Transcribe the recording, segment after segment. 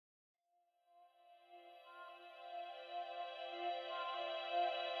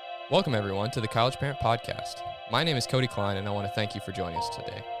Welcome, everyone, to the College Parent Podcast. My name is Cody Cline, and I want to thank you for joining us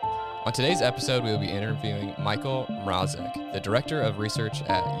today. On today's episode, we will be interviewing Michael Mrazek, the Director of Research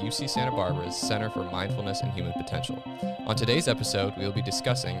at UC Santa Barbara's Center for Mindfulness and Human Potential. On today's episode, we will be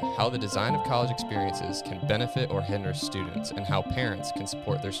discussing how the design of college experiences can benefit or hinder students and how parents can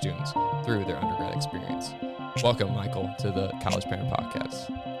support their students through their undergrad experience. Welcome, Michael, to the College Parent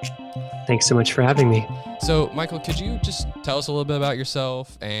Podcast. Thanks so much for having me. So, Michael, could you just tell us a little bit about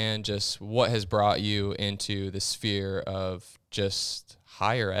yourself and just what has brought you into the sphere of just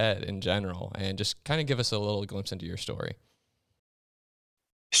higher ed in general, and just kind of give us a little glimpse into your story?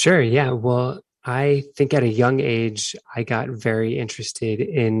 Sure. Yeah. Well, I think at a young age, I got very interested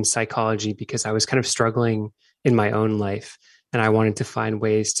in psychology because I was kind of struggling in my own life, and I wanted to find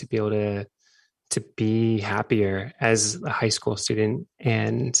ways to be able to be happier as a high school student.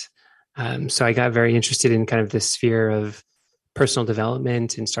 And so I got very interested in kind of this sphere of personal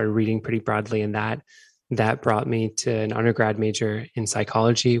development and started reading pretty broadly. And that brought me to an undergrad major in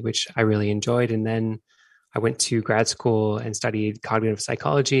psychology, which I really enjoyed. And then I went to grad school and studied cognitive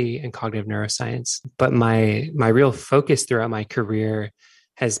psychology and cognitive neuroscience. But my real focus throughout my career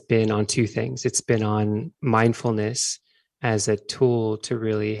has been on two things. It's been on mindfulness as a tool to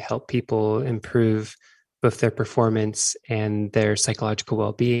really help people improve both their performance and their psychological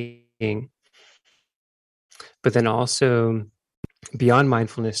well-being. But then also beyond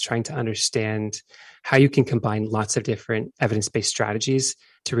mindfulness, trying to understand how you can combine lots of different evidence-based strategies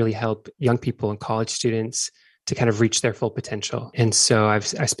to really help young people and college students to kind of reach their full potential. And so I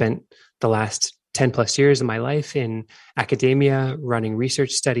spent the last 10 plus years of my life in academia, running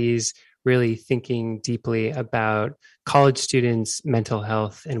research studies, really thinking deeply about college students' mental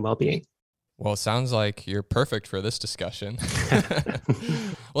health and well-being. Well, it sounds like you're perfect for this discussion.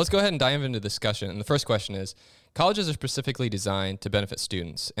 Well, let's go ahead and dive into the discussion. And the first question is, colleges are specifically designed to benefit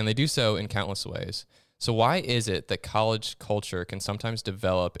students, and they do so in countless ways. So why is it that college culture can sometimes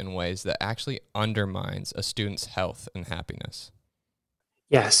develop in ways that actually undermines a student's health and happiness?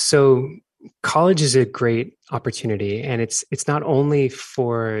 Yeah, so college is a great opportunity, and it's not only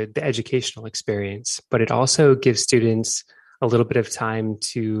for the educational experience, but it also gives students a little bit of time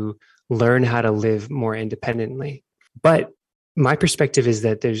to learn how to live more independently. But my perspective is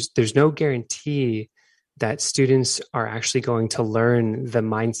that there's no guarantee that students are actually going to learn the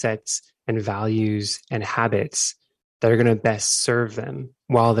mindsets and values and habits that are going to best serve them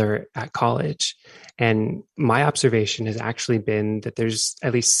while they're at college. And my observation has actually been that there's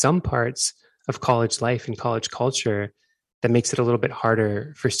at least some parts of college life and college culture that makes it a little bit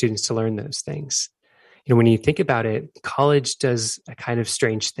harder for students to learn those things. You know, when you think about it, college does a kind of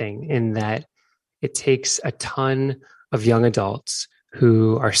strange thing in that it takes a ton of young adults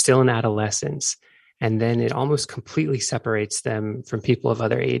who are still in adolescence, and then it almost completely separates them from people of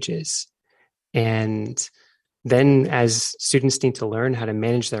other ages. And then as students need to learn how to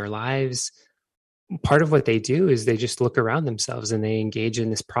manage their lives, part of what they do is they just look around themselves and they engage in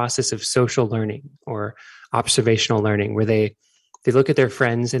this process of social learning or observational learning, where they look at their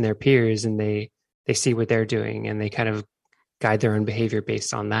friends and their peers and they see what they're doing and they kind of guide their own behavior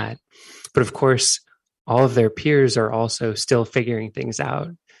based on that. But of course, all of their peers are also still figuring things out.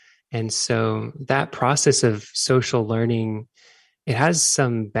 And so that process of social learning, it has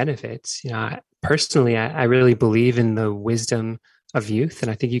some benefits. You know, personally, I really believe in the wisdom of youth, and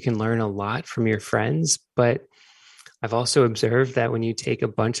I think you can learn a lot from your friends. But I've also observed that when you take a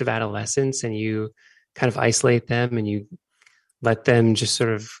bunch of adolescents and you kind of isolate them and you let them just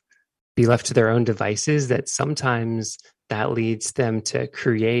sort of be left to their own devices, that sometimes that leads them to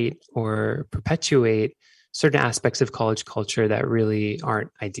create or perpetuate certain aspects of college culture that really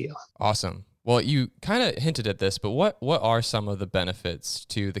aren't ideal. Awesome. Well, you kind of hinted at this, but what are some of the benefits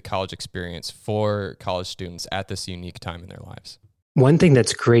to the college experience for college students at this unique time in their lives? One thing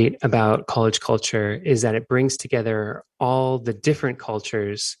that's great about college culture is that it brings together all the different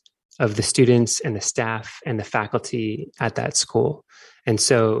cultures of the students and the staff and the faculty at that school. And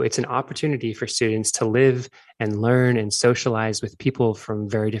so it's an opportunity for students to live and learn and socialize with people from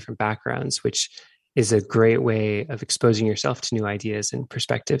very different backgrounds, which is a great way of exposing yourself to new ideas and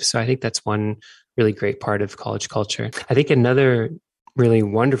perspectives. So I think that's one really great part of college culture. I think another really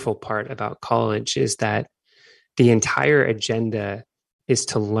wonderful part about college is that the entire agenda is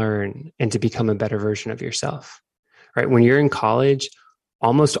to learn and to become a better version of yourself, right? When you're in college,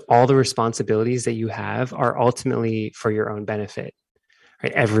 almost all the responsibilities that you have are ultimately for your own benefit,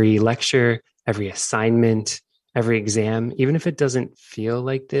 right? Every lecture, every assignment, every exam, even if it doesn't feel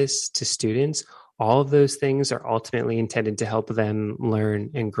like this to students, all of those things are ultimately intended to help them learn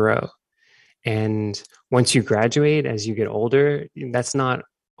and grow. And once you graduate, as you get older, that's not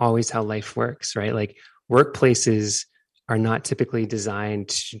always how life works, right? Like workplaces are not typically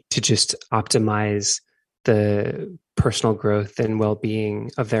designed to just optimize the personal growth and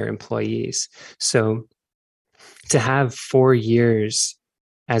well-being of their employees. So to have 4 years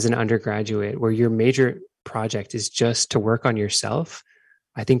as an undergraduate where your major project is just to work on yourself,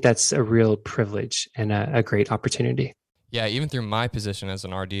 I think that's a real privilege and a great opportunity. Yeah, even through my position as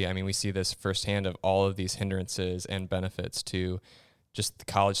an RD, I mean, we see this firsthand of all of these hindrances and benefits to just the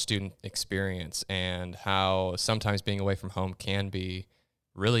college student experience and how sometimes being away from home can be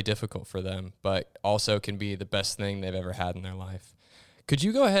really difficult for them, but also can be the best thing they've ever had in their life. Could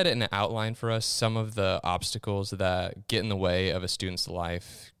you go ahead and outline for us some of the obstacles that get in the way of a student's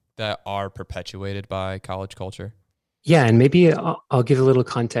life that are perpetuated by college culture? Yeah, and maybe I'll give a little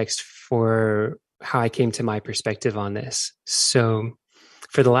context for how I came to my perspective on this. So,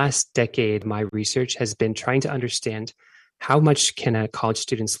 for the last decade, my research has been trying to understand how much can a college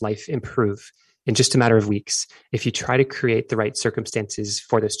student's life improve in just a matter of weeks if you try to create the right circumstances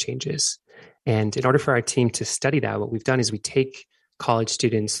for those changes. And in order for our team to study that, what we've done is we take college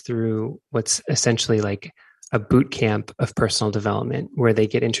students through what's essentially like a boot camp of personal development, where they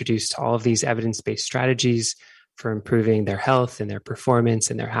get introduced to all of these evidence-based strategies for improving their health and their performance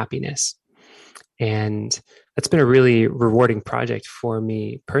and their happiness. And that's been a really rewarding project for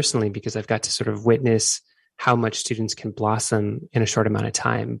me personally, because I've got to sort of witness how much students can blossom in a short amount of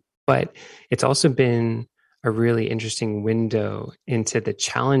time. But it's also been a really interesting window into the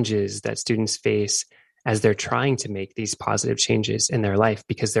challenges that students face as they're trying to make these positive changes in their life,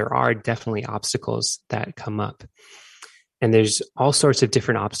 because there are definitely obstacles that come up. And there's all sorts of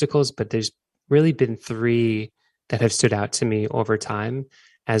different obstacles, but there's really been three that have stood out to me over time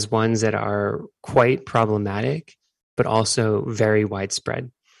as ones that are quite problematic, but also very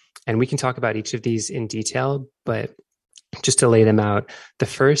widespread. And we can talk about each of these in detail, but just to lay them out, the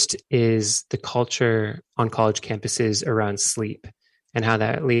first is the culture on college campuses around sleep and how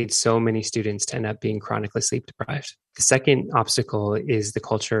that leads so many students to end up being chronically sleep deprived. The second obstacle is the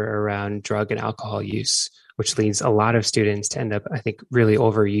culture around drug and alcohol use, which leads a lot of students to end up, I think, really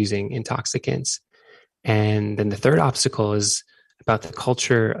overusing intoxicants. And then the third obstacle is about the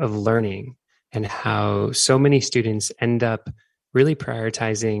culture of learning and how so many students end up really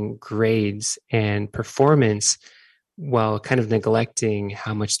prioritizing grades and performance while kind of neglecting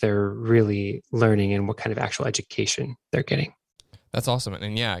how much they're really learning and what kind of actual education they're getting. That's awesome.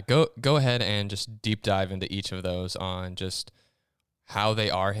 And yeah, go ahead and just deep dive into each of those on just how they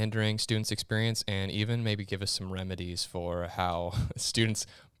are hindering students' experience, and even maybe give us some remedies for how students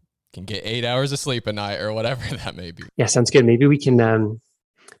can get 8 hours of sleep a night or whatever that may be. Yeah, sounds good. Maybe we can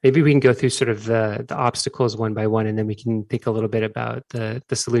go through sort of the obstacles one by one, and then we can think a little bit about the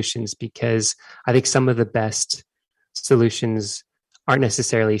solutions, because I think some of the best solutions aren't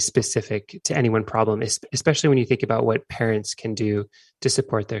necessarily specific to any one problem, especially when you think about what parents can do to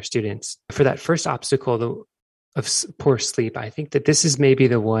support their students. For that first obstacle of poor sleep, I think that this is maybe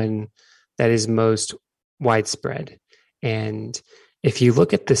the one that is most widespread. And if you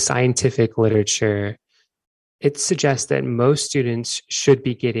look at the scientific literature, it suggests that most students should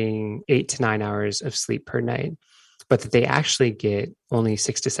be getting 8 to 9 hours of sleep per night, but that they actually get only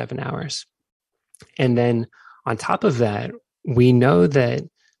 6 to 7 hours. And then on top of that, we know that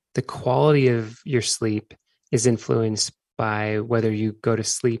the quality of your sleep is influenced by whether you go to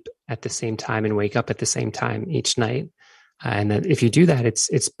sleep at the same time and wake up at the same time each night. And that if you do that,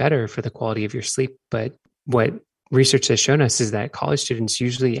 it's better for the quality of your sleep. But what research has shown us is that college students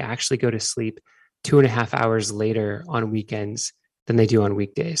usually actually go to sleep 2.5 hours later on weekends than they do on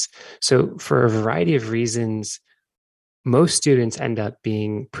weekdays. So for a variety of reasons, most students end up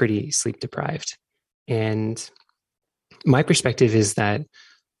being pretty sleep deprived. And my perspective is that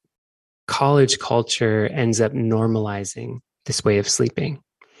college culture ends up normalizing this way of sleeping.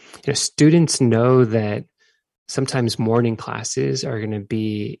 Students know that sometimes morning classes are going to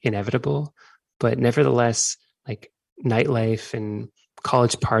be inevitable, but nevertheless, like nightlife and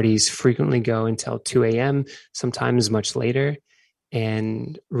college parties frequently go until 2 a.m., sometimes much later.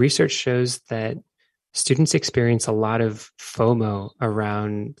 And research shows that students experience a lot of FOMO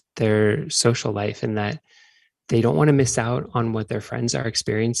around their social life, and that they don't want to miss out on what their friends are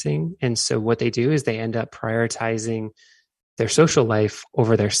experiencing. And so what they do is they end up prioritizing their social life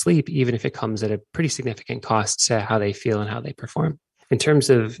over their sleep, even if it comes at a pretty significant cost to how they feel and how they perform. In terms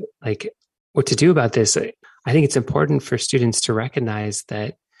of like what to do about this, I think it's important for students to recognize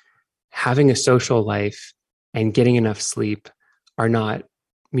that having a social life and getting enough sleep are not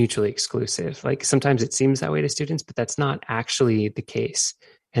mutually exclusive. Like sometimes it seems that way to students, but that's not actually the case.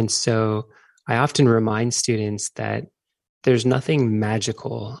 And so I often remind students that there's nothing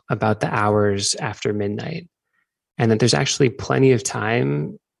magical about the hours after midnight, and that there's actually plenty of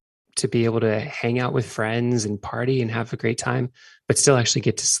time to be able to hang out with friends and party and have a great time, but still actually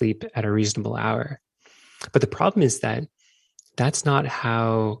get to sleep at a reasonable hour. But the problem is that that's not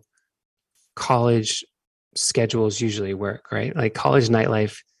how college schedules usually work, right? Like college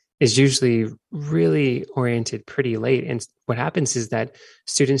nightlife is usually really oriented pretty late. And what happens is that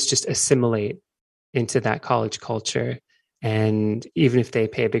students just assimilate into that college culture. And even if they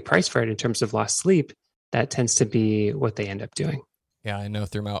pay a big price for it in terms of lost sleep, that tends to be what they end up doing. Yeah, I know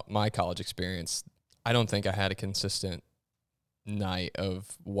throughout my college experience, I don't think I had a consistent night of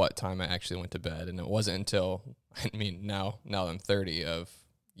what time I actually went to bed. And it wasn't until, I mean, now that I'm 30 of,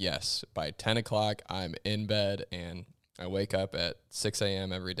 yes, by 10 o'clock, I'm in bed and I wake up at 6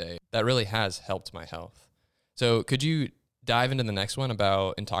 a.m. every day. That really has helped my health. So could you dive into the next one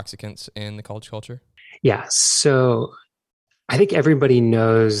about intoxicants in the college culture? Yeah. So I think everybody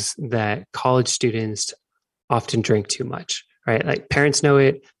knows that college students often drink too much, right? Like parents know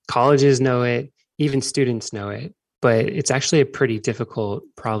it, colleges know it, even students know it, but it's actually a pretty difficult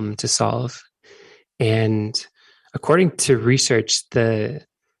problem to solve. And according to research, the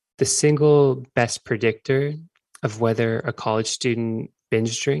single best predictor of whether a college student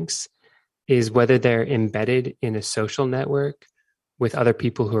binge drinks is whether they're embedded in a social network with other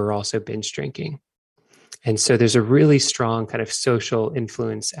people who are also binge drinking. And so there's a really strong kind of social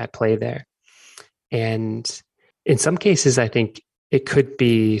influence at play there. And in some cases, I think it could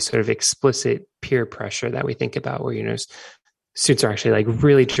be sort of explicit peer pressure that we think about where, students are actually like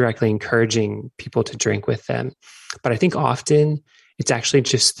really directly encouraging people to drink with them. But I think often it's actually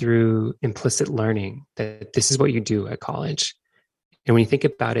just through implicit learning that this is what you do at college. And when you think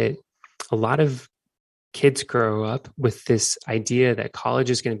about it, a lot of kids grow up with this idea that college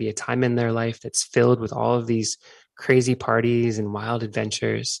is going to be a time in their life that's filled with all of these crazy parties and wild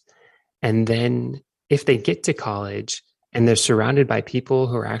adventures. And then if they get to college and they're surrounded by people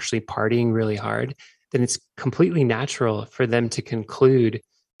who are actually partying really hard, then it's completely natural for them to conclude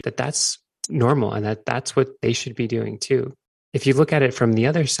that that's normal and that that's what they should be doing too. If you look at it from the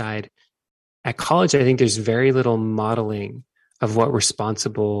other side, at college, I think there's very little modeling of what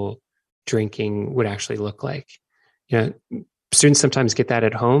responsible drinking would actually look like. Students sometimes get that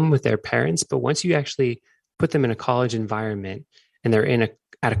at home with their parents, but once you actually put them in a college environment and they're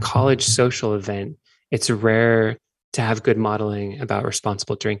at a college social event, it's rare to have good modeling about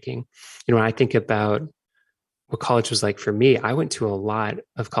responsible drinking. When I think about what college was like for me, I went to a lot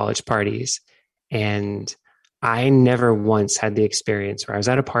of college parties and I never once had the experience where I was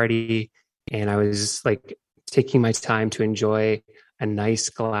at a party and I was like taking my time to enjoy a nice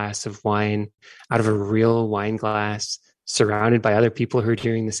glass of wine out of a real wine glass, surrounded by other people who are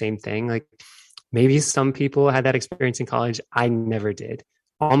doing the same thing. Like maybe some people had that experience in college. I never did.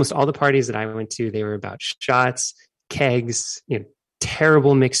 Almost all the parties that I went to, they were about shots, kegs,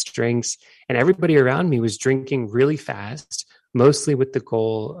 terrible mixed drinks, and everybody around me was drinking really fast, mostly with the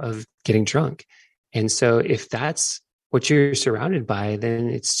goal of getting drunk. And so if that's what you're surrounded by, then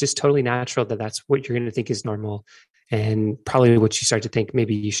it's just totally natural that that's what you're going to think is normal and probably what you start to think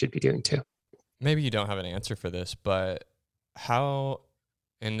maybe you should be doing too. Maybe you don't have an answer for this, but how,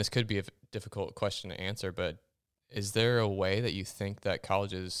 and this could be a difficult question to answer, but is there a way that you think that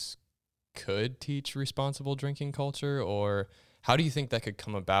colleges could teach responsible drinking culture, or how do you think that could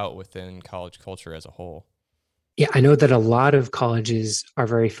come about within college culture as a whole? Yeah, I know that a lot of colleges are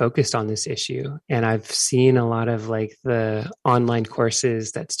very focused on this issue. And I've seen a lot of like the online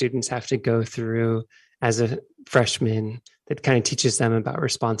courses that students have to go through as a freshman that kind of teaches them about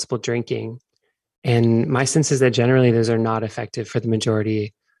responsible drinking. And my sense is that generally those are not effective for the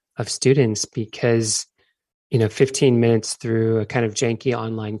majority of students because, 15 minutes through a kind of janky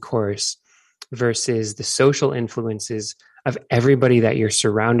online course versus the social influences of everybody that you're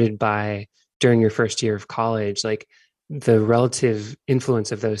surrounded by during your first year of college, like the relative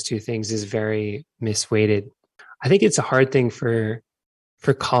influence of those two things is very misweighted. I think it's a hard thing for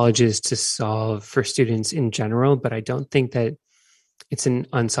colleges to solve for students in general, but I don't think that it's an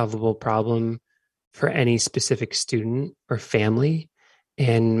unsolvable problem for any specific student or family.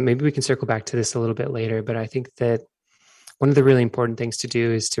 And maybe we can circle back to this a little bit later, but I think that one of the really important things to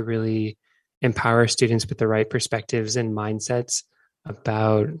do is to really empower students with the right perspectives and mindsets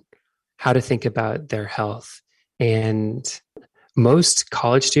about how to think about their health. And most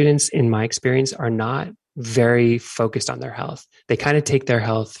college students, in my experience, are not very focused on their health. They kind of take their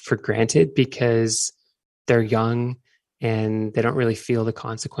health for granted because they're young and they don't really feel the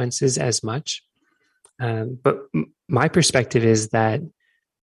consequences as much. But my perspective is that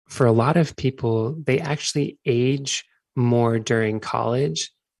for a lot of people, they actually age more during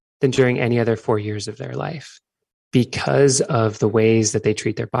college than during any other 4 years of their life because of the ways that they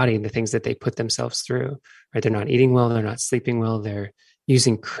treat their body and the things that they put themselves through, right? They're not eating well, they're not sleeping well, they're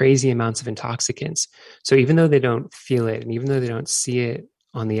using crazy amounts of intoxicants. So even though they don't feel it and even though they don't see it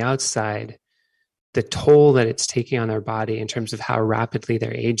on the outside, the toll that it's taking on their body in terms of how rapidly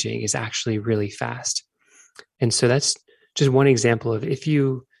they're aging is actually really fast. And so that's just one example of if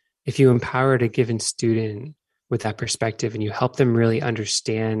you empower a given student with that perspective and you help them really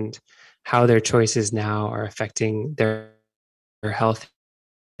understand how their choices now are affecting their health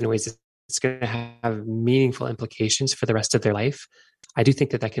in ways that's going to have meaningful implications for the rest of their life, I do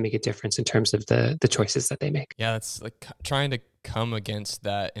think that that can make a difference in terms of the choices that they make. Yeah, it's like trying to come against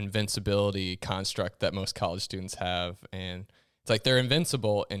that invincibility construct that most college students have. And it's like they're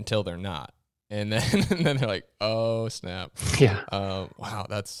invincible until they're not. And then, and then they're like, oh, snap. Yeah. Wow,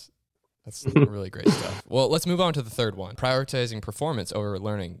 that's really great stuff. Well, let's move on to the third one, prioritizing performance over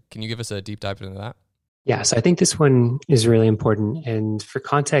learning. Can you give us a deep dive into that? Yeah, so I think this one is really important. And for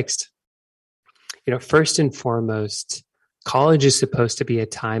context, first and foremost, college is supposed to be a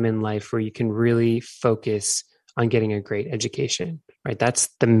time in life where you can really focus on getting a great education, right? That's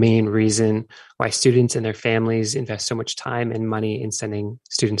the main reason why students and their families invest so much time and money in sending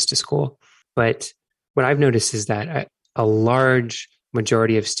students to school. But what I've noticed is that a large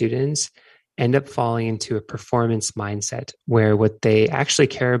majority of students end up falling into a performance mindset where what they actually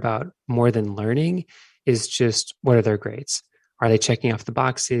care about more than learning is just what are their grades? Are they checking off the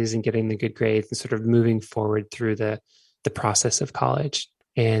boxes and getting the good grades and sort of moving forward through the process of college?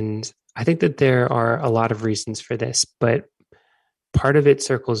 And I think that there are a lot of reasons for this, but part of it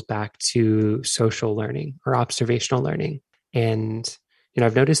circles back to social learning or observational learning. And,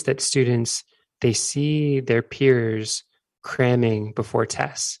 I've noticed that students, they see their peers cramming before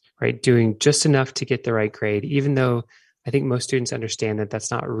tests, right? Doing just enough to get the right grade, even though I think most students understand that that's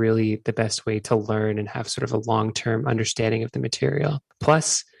not really the best way to learn and have sort of a long-term understanding of the material.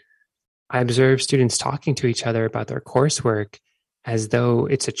 Plus, I observe students talking to each other about their coursework as though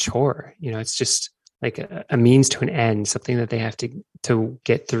it's a chore. It's just like a means to an end, something that they have to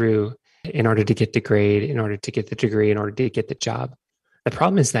get through in order to get the grade, in order to get the degree, in order to get the job. The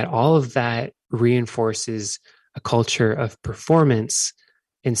problem is that all of that reinforces a culture of performance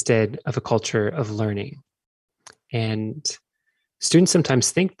instead of a culture of learning. And students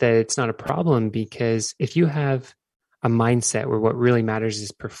sometimes think that it's not a problem because if you have a mindset where what really matters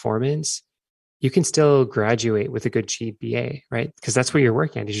is performance, you can still graduate with a good GPA, right? Because that's what you're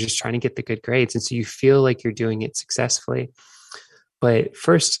working on. You're just trying to get the good grades. And so you feel like you're doing it successfully. But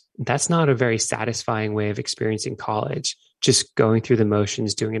first, that's not a very satisfying way of experiencing college, just going through the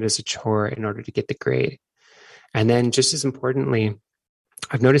motions, doing it as a chore in order to get the grade. And then just as importantly,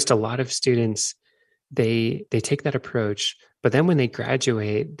 I've noticed a lot of students, they take that approach, but then when they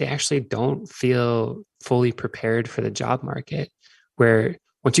graduate, they actually don't feel fully prepared for the job market, where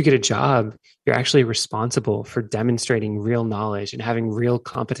once you get a job, you're actually responsible for demonstrating real knowledge and having real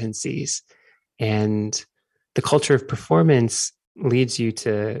competencies. And the culture of performance leads you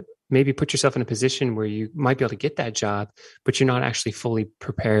to maybe put yourself in a position where you might be able to get that job, but you're not actually fully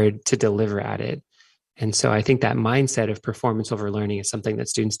prepared to deliver at it. And so I think that mindset of performance over learning is something that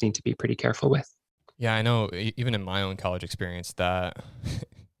students need to be pretty careful with. Yeah, I know even in my own college experience that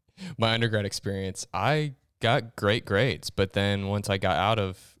my undergrad experience, I got great grades, but then once I got out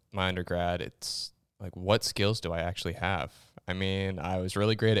of my undergrad, it's like, what skills do I actually have? I mean, I was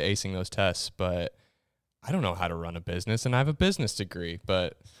really great at acing those tests, but I don't know how to run a business, and I have a business degree,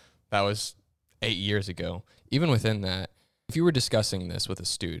 but that was 8 years ago. Even within that, if you were discussing this with a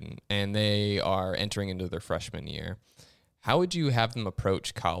student and they are entering into their freshman year, how would you have them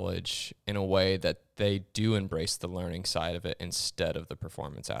approach college in a way that they do embrace the learning side of it instead of the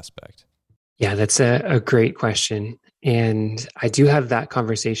performance aspect? Yeah, that's a great question. And I do have that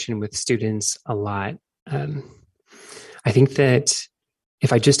conversation with students a lot. I think that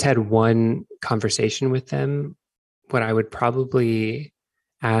if I just had one conversation with them, what I would probably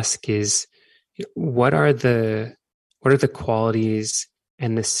ask is, what are the qualities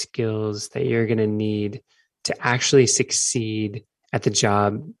and the skills that you're going to need to actually succeed at the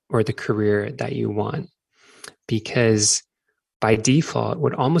job or the career that you want? Because by default,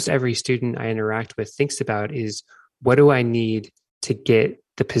 what almost every student I interact with thinks about is, what do I need to get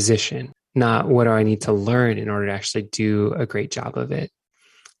the position? Not what do I need to learn in order to actually do a great job of it.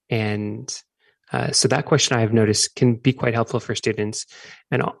 And so that question I've noticed can be quite helpful for students.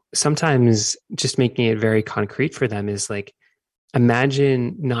 And sometimes just making it very concrete for them is like,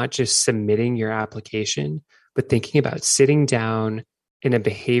 imagine not just submitting your application, but thinking about sitting down in a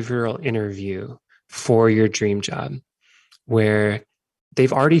behavioral interview for your dream job. where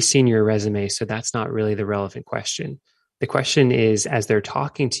they've already seen your resume, so that's not really the relevant question. The question is, as they're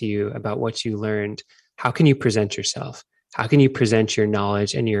talking to you about what you learned, how can you present yourself? How can you present your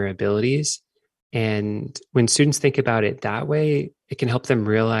knowledge and your abilities? And when students think about it that way, it can help them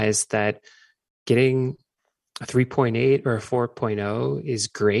realize that getting a 3.8 or a 4.0 is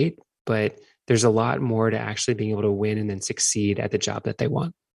great, but there's a lot more to actually being able to win and then succeed at the job that they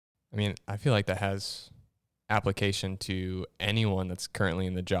want. I mean, I feel like that has application to anyone that's currently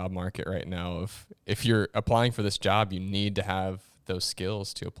in the job market right now. If you're applying for this job, you need to have those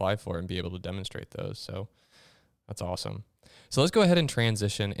skills to apply for and be able to demonstrate those. So that's awesome. So let's go ahead and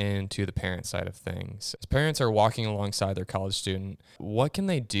transition into the parent side of things. As parents are walking alongside their college student, what can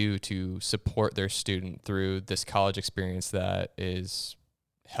they do to support their student through this college experience that is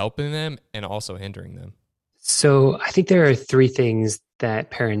helping them and also hindering them? So I think there are three things that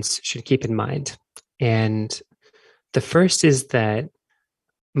parents should keep in mind. And the first is that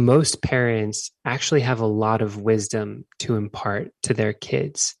most parents actually have a lot of wisdom to impart to their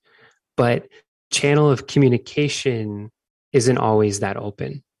kids, but channel of communication isn't always that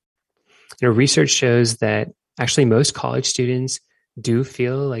open. Research shows that actually most college students do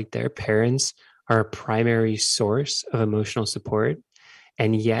feel like their parents are a primary source of emotional support.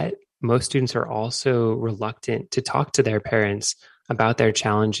 And yet most students are also reluctant to talk to their parents about their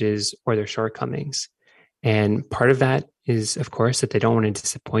challenges or their shortcomings. And part of that is, of course, that they don't want to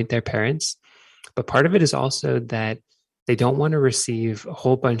disappoint their parents. But part of it is also that they don't want to receive a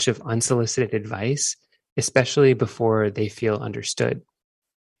whole bunch of unsolicited advice, especially before they feel understood.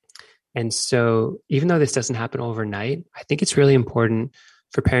 And so even though this doesn't happen overnight, I think it's really important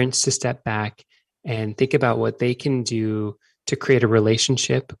for parents to step back and think about what they can do to create a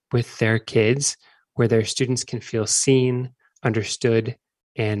relationship with their kids where their students can feel seen, understood,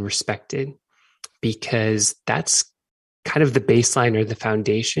 and respected, because that's kind of the baseline or the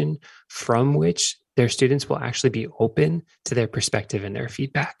foundation from which their students will actually be open to their perspective and their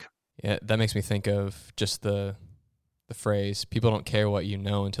feedback. Yeah, that makes me think of just the phrase, people don't care what you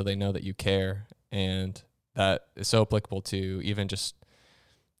know until they know that you care. And that is so applicable to even just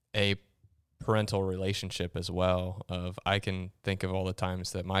a parental relationship as well. I can think of all the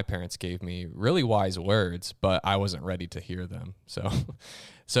times that my parents gave me really wise words, but I wasn't ready to hear them.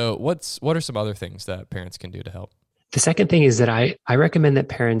 So what are some other things that parents can do to help? The second thing is that I recommend that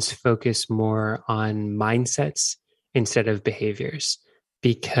parents focus more on mindsets instead of behaviors,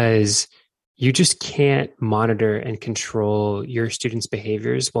 because you just can't monitor and control your students'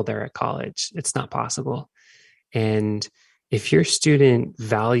 behaviors while they're at college. It's not possible. And if your student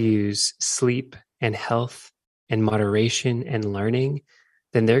values sleep and health and moderation and learning,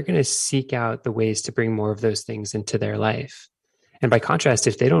 then they're going to seek out the ways to bring more of those things into their life. And by contrast,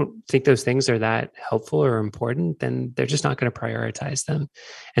 if they don't think those things are that helpful or important, then they're just not going to prioritize them.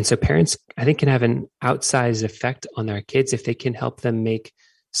 And so parents, I think, can have an outsized effect on their kids if they can help them make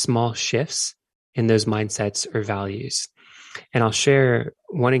small shifts in those mindsets or values. And I'll share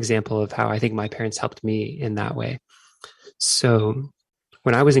one example of how I think my parents helped me in that way. So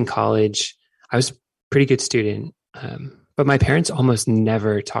when I was in college, I was a pretty good student, but my parents almost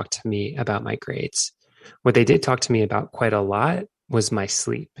never talked to me about my grades. What they did talk to me about quite a lot was my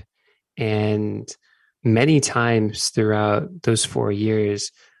sleep. And many times throughout those 4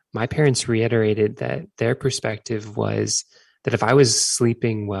 years, my parents reiterated that their perspective was that if I was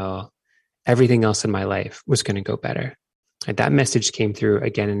sleeping well, everything else in my life was going to go better. And that message came through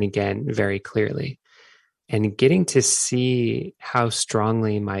again and again very clearly. And getting to see how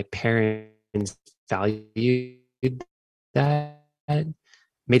strongly my parents valued that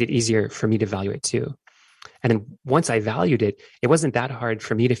made it easier for me to value it too. And then once I valued it, it wasn't that hard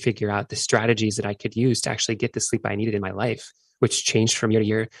for me to figure out the strategies that I could use to actually get the sleep I needed in my life, which changed from year to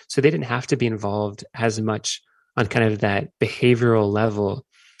year. So they didn't have to be involved as much on kind of that behavioral level,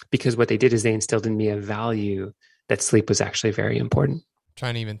 because what they did is they instilled in me a value that sleep was actually very important.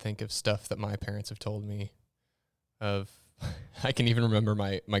 Trying to even think of stuff that my parents have told me of. I can even remember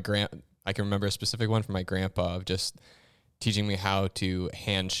I can remember a specific one from my grandpa of just teaching me how to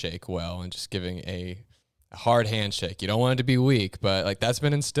handshake well and just giving a hard handshake. You don't want it to be weak, but like that's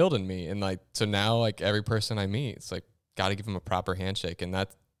been instilled in me. And like, so now like every person I meet, it's like, got to give them a proper handshake. And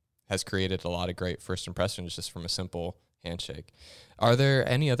that has created a lot of great first impressions just from a simple handshake. Are there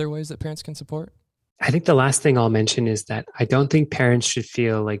any other ways that parents can support? I think the last thing I'll mention is that I don't think parents should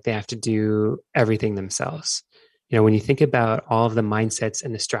feel like they have to do everything themselves. When you think about all of the mindsets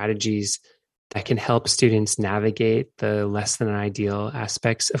and the strategies that can help students navigate the less than ideal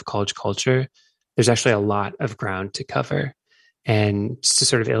aspects of college culture, there's actually a lot of ground to cover. And just to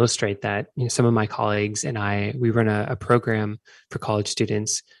sort of illustrate that, some of my colleagues and we run a program for college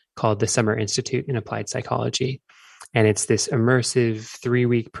students called the Summer Institute in Applied Psychology. And it's this immersive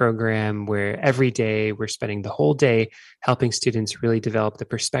 3-week program where every day we're spending the whole day helping students really develop the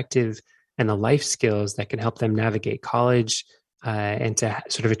perspective and the life skills that can help them navigate college and to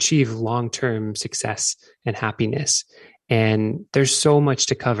sort of achieve long-term success and happiness. And there's so much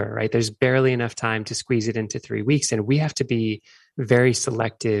to cover, right? There's barely enough time to squeeze it into 3 weeks. And we have to be very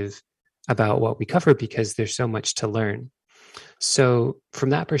selective about what we cover because there's so much to learn. So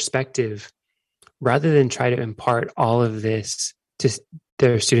from that perspective, rather than try to impart all of this to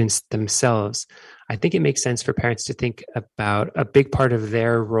their students themselves, I think it makes sense for parents to think about a big part of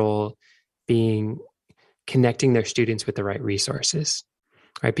their role being connecting their students with the right resources,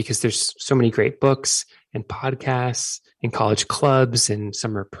 right? Because there's so many great books and podcasts and college clubs and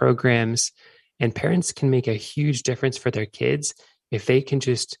summer programs, and parents can make a huge difference for their kids if they can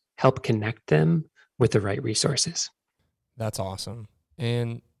just help connect them with the right resources. That's awesome.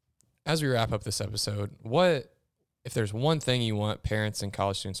 And as we wrap up this episode, if there's one thing you want parents and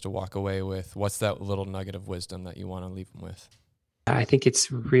college students to walk away with, what's that little nugget of wisdom that you want to leave them with? I think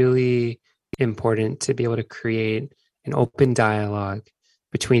it's really important to be able to create an open dialogue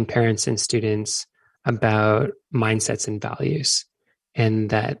between parents and students about mindsets and values. And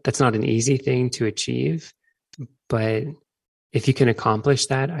that's not an easy thing to achieve, but if you can accomplish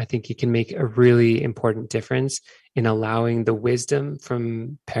that, I think you can make a really important difference in allowing the wisdom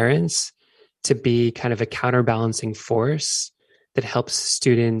from parents to be kind of a counterbalancing force that helps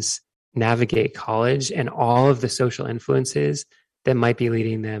students navigate college and all of the social influences that might be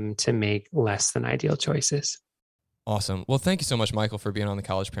leading them to make less than ideal choices. Awesome. Well, thank you so much, Michael, for being on the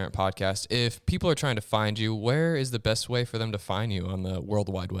College Parent Podcast. If people are trying to find you, where is the best way for them to find you on the World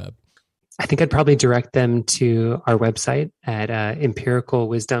Wide Web? I think I'd probably direct them to our website at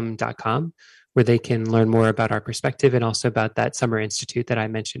empiricalwisdom.com, where they can learn more about our perspective and also about that summer institute that I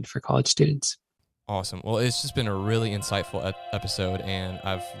mentioned for college students. Awesome. Well, it's just been a really insightful episode, and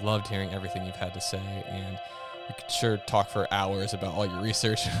I've loved hearing everything you've had to say. And we could sure talk for hours about all your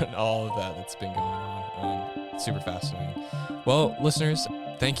research and all of that's been going on. Super fascinating. Well, listeners,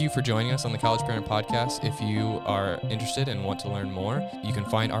 thank you for joining us on the College Parent Podcast. If you are interested and want to learn more, you can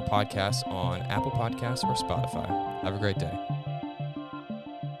find our podcast on Apple Podcasts or Spotify. Have a great day.